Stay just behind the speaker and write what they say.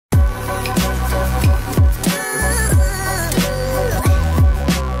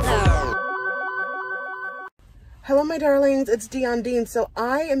Hello, my darlings. It's Dion Dean. So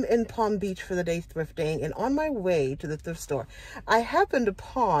I am in Palm Beach for the day thrifting, and on my way to the thrift store, I happened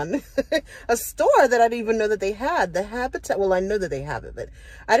upon a store that I didn't even know that they had. The Habitat. Well, I know that they have it, but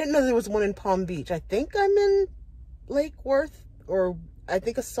I didn't know there was one in Palm Beach. I think I'm in Lake Worth, or I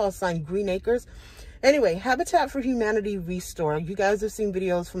think I saw a sign, Green Acres. Anyway, Habitat for Humanity ReStore. You guys have seen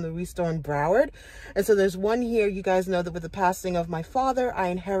videos from the ReStore in Broward. And so there's one here. You guys know that with the passing of my father, I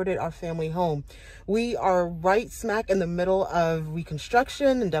inherited our family home. We are right smack in the middle of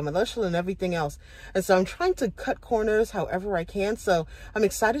reconstruction and demolition and everything else. And so I'm trying to cut corners however I can. So I'm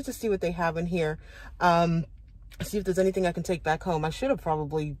excited to see what they have in here. See if there's anything I can take back home. I should have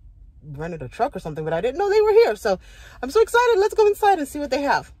probably rented a truck or something, but I didn't know they were here. So I'm so excited. Let's go inside and see what they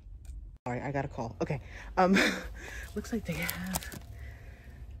have. All right, I got a call. Okay. Looks like they have,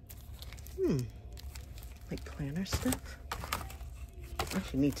 like planner stuff. I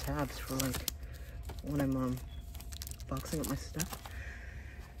actually need tabs for like when I'm boxing up my stuff.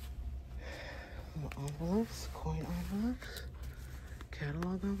 Little envelopes, coin envelopes,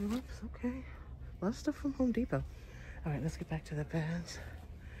 catalog envelopes. Okay. A lot of stuff from Home Depot. All right, let's get back to the beds.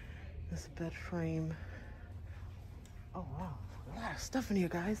 This bed frame. Oh, wow. A lot of stuff in here,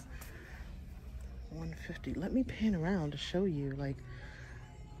 guys. $150. Let me pan around to show you, like,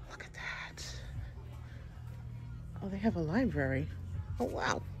 look at that. Oh, they have a library. Oh,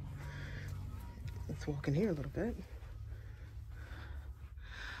 wow. Let's walk in here a little bit.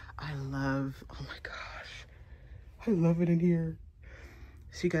 I love, oh my gosh, I love it in here.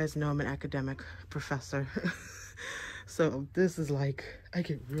 So you guys know I'm an academic professor. So this is like, I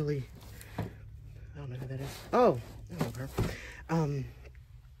get really, I don't know who that is. Oh, I love her.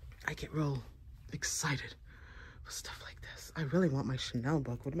 I get real excited with stuff like this. I really want my Chanel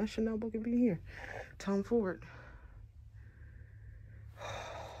book. Would my Chanel book be here? Tom Ford.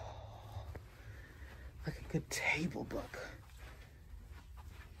 Like a good table book.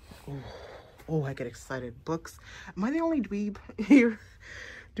 Oh, I get excited. Books. Am I the only dweeb here?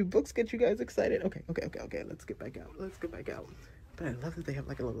 Do books get you guys excited? Okay. Let's get back out. Let's get back out. But I love that they have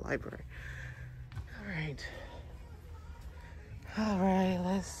like a little library. All right,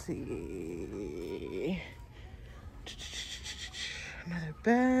 let's see. Another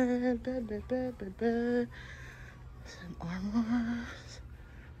bed. Some armoires.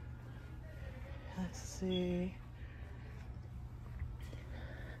 Let's see.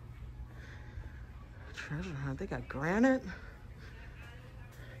 Treasure hunt. They got granite.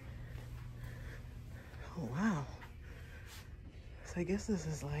 Oh, wow. So I guess this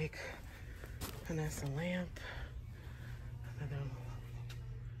is like Vanessa lamp.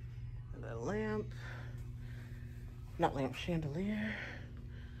 Another lamp. Not lamp, chandelier.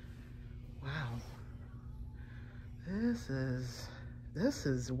 Wow. This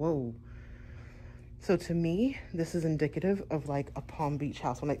is, whoa. So to me, this is indicative of like a Palm Beach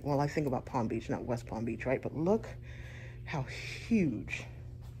house. When I think about Palm Beach, not West Palm Beach, right? But look how huge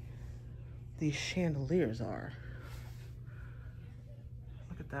these chandeliers are.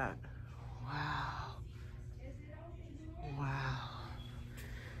 Look at that. Wow. Wow.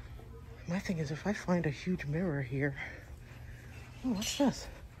 My thing is, if I find a huge mirror here. Oh, what's this?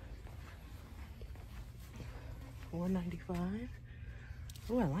 $4.95.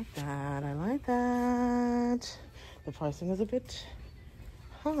 Oh, I like that. I like that. The pricing is a bit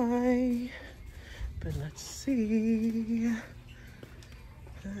high, but let's see.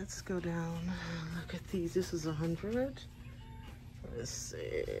 Let's go down and look at these. This is 100. Let's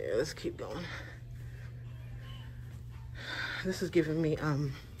see. Let's keep going. This is giving me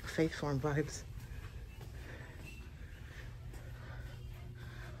Faith Farm vibes.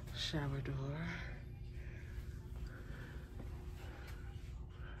 Shower door.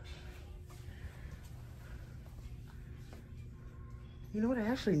 You know what? I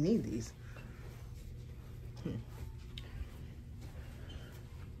actually need these.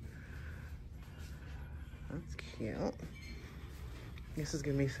 That's cute. This is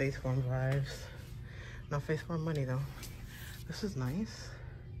giving me Faith Farm vibes. Not Faith Farm money though. This is nice.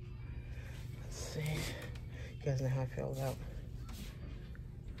 Let's see. You guys know how I feel about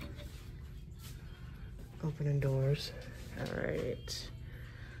opening doors. All right.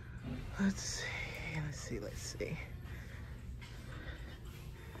 Let's see.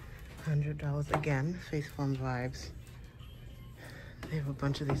 $100 again. Faith Farm vibes. They have a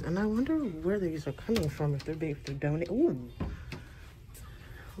bunch of these, and I wonder where these are coming from. If they're donating. Ooh.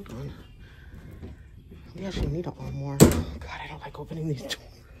 Hold on. We actually need an armoire. Oh, God, I don't like opening these doors.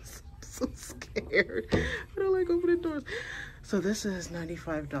 I'm so scared. I don't like opening doors. So this is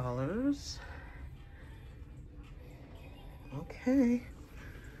 $95. Okay.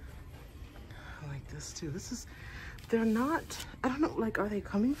 I like this too. This is they're not, I don't know, like, are they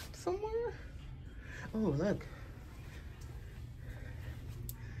coming from somewhere? Oh, look.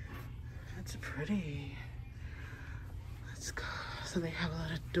 That's pretty. Let's go. So they have a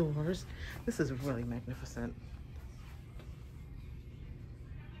lot of doors. This is really magnificent.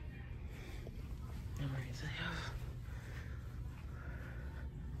 All right, so they have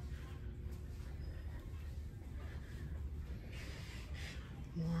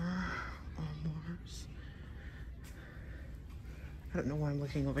more armoires. I don't know why I'm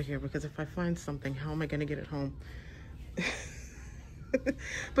looking over here, because if I find something, how am I gonna get it home?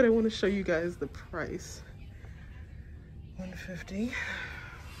 But I want to show you guys the price. $150.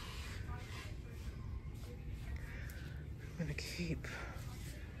 I'm gonna keep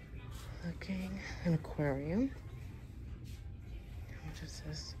looking. An aquarium. How much is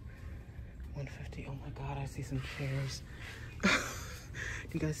this? $150. Oh my god, I see some chairs. Do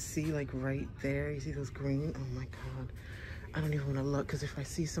you guys see, like, right there? You see those green? Oh my god. I don't even want to look, because if I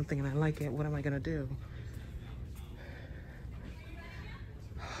see something and I like it, what am I gonna do?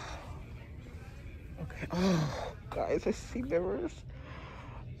 Okay. Oh, guys, I see mirrors.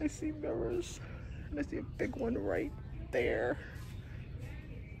 I see mirrors. And I see a big one right there.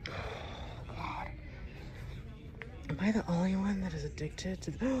 Oh, God. Am I the only one that is addicted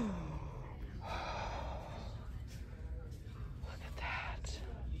to... Look at that.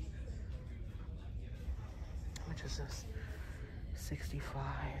 How much is this? 65.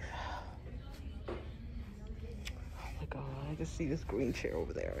 Oh my god, I just see this green chair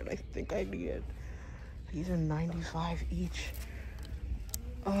over there and I think I need it. These are 95 each.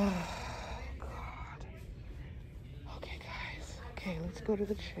 Oh god. Okay guys, okay, let's go to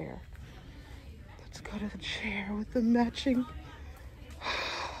the chair. Let's go to the chair with the matching.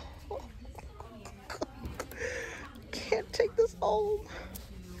 Can't take this home.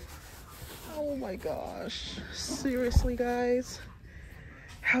 Oh my gosh. Seriously guys.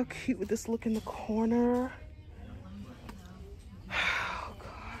 How cute would this look in the corner? Oh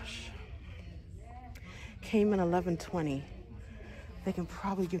gosh. Came in $11.20. They can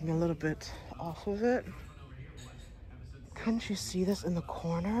probably give me a little bit off of it. Couldn't you see this in the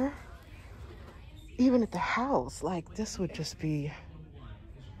corner? Even at the house, like this would just be,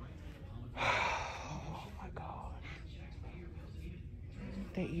 oh my god.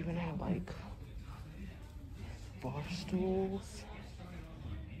 They even have like bar stools.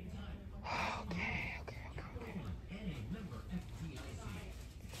 Okay.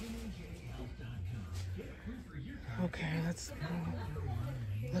 Okay, let's go.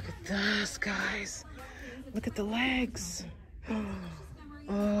 Look at this, guys. Look at the legs.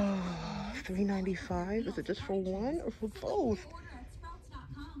 Oh, $3.95. Is it just for one or for both?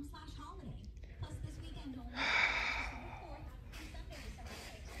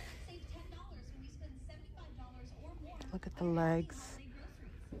 Look at the legs.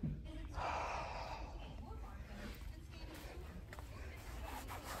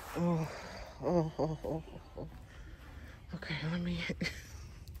 Oh. Okay, let me...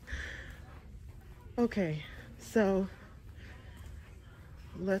 Okay, so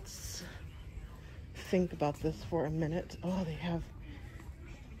let's think about this for a minute. Oh, they have...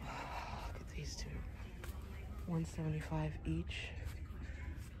 Look at these two. $175 each.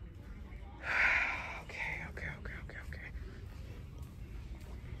 Okay.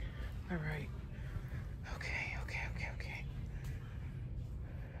 All right. Okay.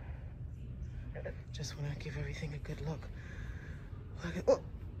 Just want to give everything a good look. Look at, oh,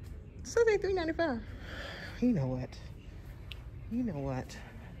 so they $3.95. You know what?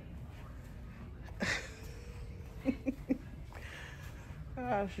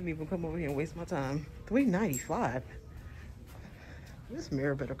 I shouldn't even come over here and waste my time. $3.95. This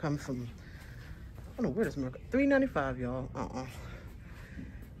mirror better come from, I don't know where this mirror, $3.95, y'all.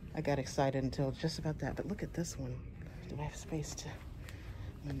 I got excited until just about that, but look at this one. Do I have space to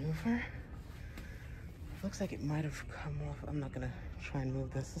maneuver? Looks like it might have come off. I'm not gonna try and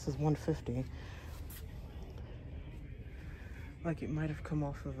move this. This is $150. Like it might have come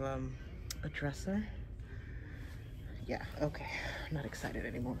off of a dresser. Yeah, okay. I'm not excited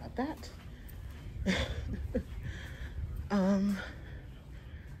anymore about that.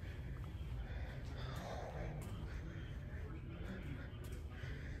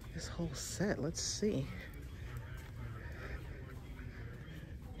 This whole set, let's see.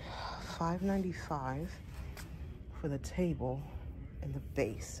 $5.95 for the table and the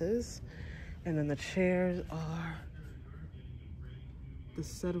bases, and then the chairs are, the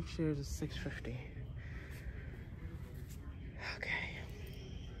set of chairs is $6.50. Okay,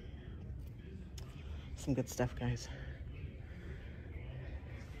 some good stuff, guys.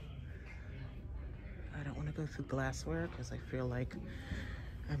 I don't want to go through glassware because I feel like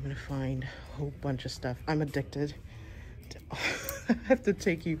I'm gonna find a whole bunch of stuff. I'm addicted. I have to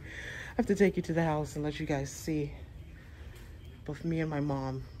take you to the house and let you guys see. Both me and my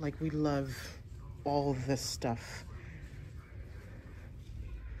mom, like, we love all of this stuff.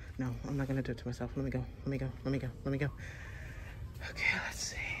 No, I'm not gonna do it to myself. Let me go. Let me go. Let me go. Let me go. Okay, let's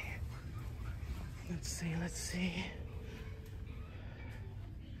see. Let's see. Let's see.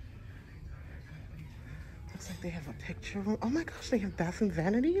 Looks like they have a picture room. Oh my gosh, they have bathroom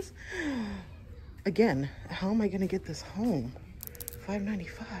vanities. Again, how am I gonna get this home?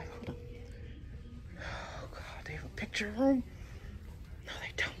 $5.95. Hold on. Oh god, they have a picture room. No,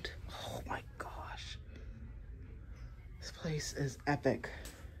 they don't. Oh my gosh. This place is epic.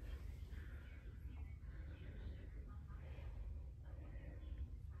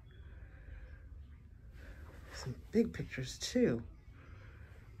 Some big pictures too.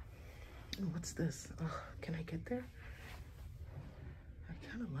 Oh, what's this? Oh, can I get there? I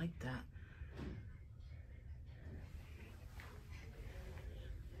kind of like that.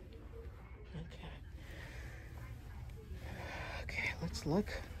 Okay, let's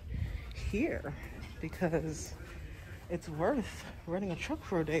look here because it's worth renting a truck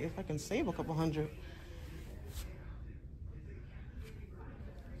for a day if I can save a couple hundred.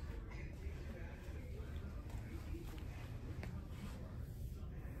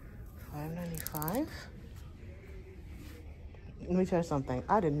 $5.95. Let me tell you something.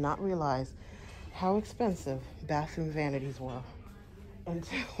 I did not realize how expensive bathroom vanities were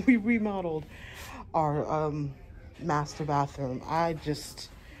until we remodeled our master bathroom. I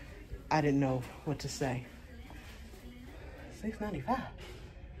didn't know what to say. $6.95.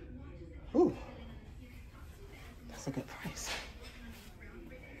 Ooh, that's a good price.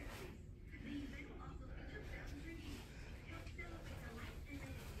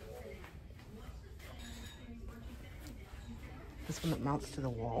 This one that mounts to the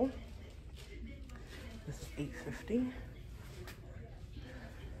wall. This is $8.50.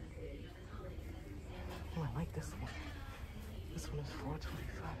 Oh, I like this one. This one is $4.25.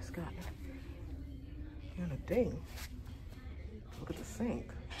 It's got even a ding. Look at the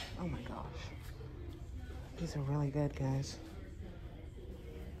sink. Oh my gosh. These are really good, guys.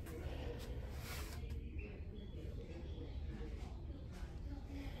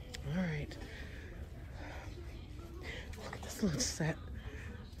 All right. Look at this little set.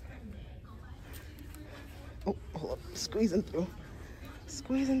 Oh, hold up. Squeezing through.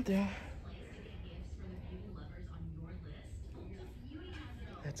 Squeezing through.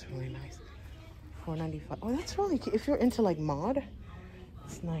 That's really nice. $4.95. Oh, that's really cute. If you're into like mod,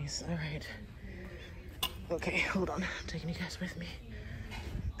 it's nice. All right. Okay, hold on. I'm taking you guys with me.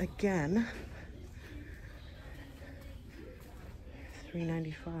 Again,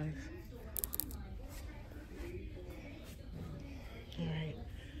 $3.95. All right.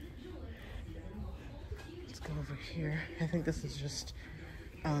 Let's go over here. I think this is just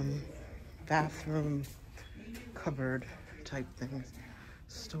bathroom cupboard type things.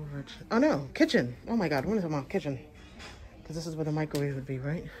 Storage. Oh no, kitchen. Oh my god, what is it about kitchen? Because this is where the microwave would be,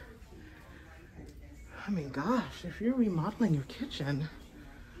 right? I mean, gosh, if you're remodeling your kitchen.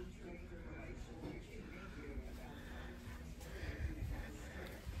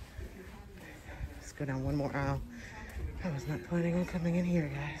 Let's go down one more aisle. I was not planning on coming in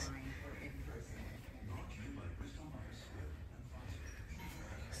here, guys.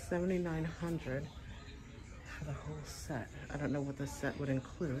 $7,900 for the whole set. I don't know what the set would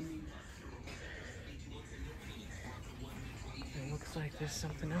include. It looks like there's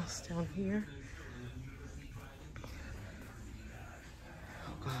something else down here.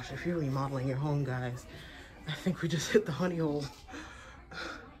 Oh gosh, if you're remodeling your home, guys, I think we just hit the honey hole.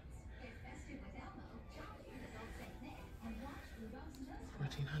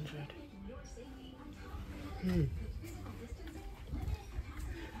 $1,400.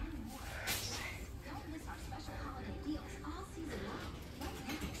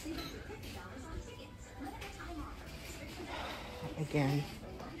 Again.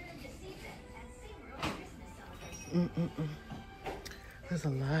 There's a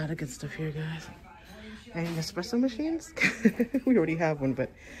lot of good stuff here, guys. And espresso machines? We already have one,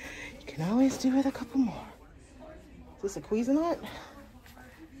 but you can always do with a couple more. Is this a Cuisinart?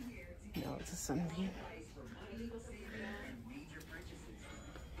 No, it's a Sunbeam.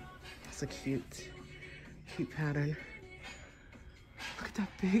 It's a cute pattern. Look at that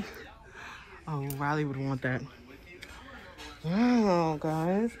big. Oh, Riley would want that. Wow,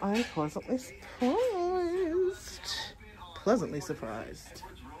 guys, I'm pleasantly surprised. Pleasantly surprised.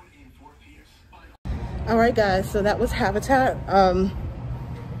 All right, guys, so that was Habitat.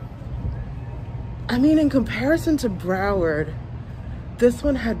 I mean, in comparison to Broward, this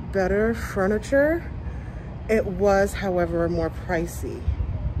one had better furniture. It was, however, more pricey,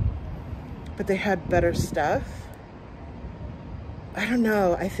 but they had better stuff. I don't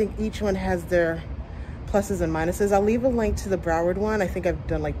know. I think each one has their pluses and minuses. I'll leave a link to the Broward one. I think I've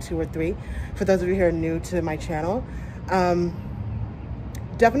done like 2 or 3 for those of you who are new to my channel.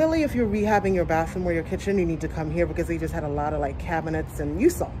 Definitely if you're rehabbing your bathroom or your kitchen, you need to come here because they just had a lot of like cabinets, and you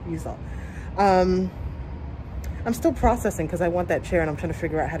saw. I'm still processing because I want that chair and I'm trying to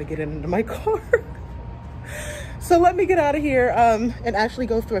figure out how to get it into my car. So let me get out of here and actually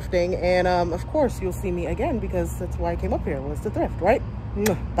go thrifting. And of course, you'll see me again because that's why I came up here, was to thrift, right?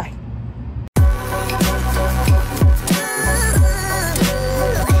 Bye.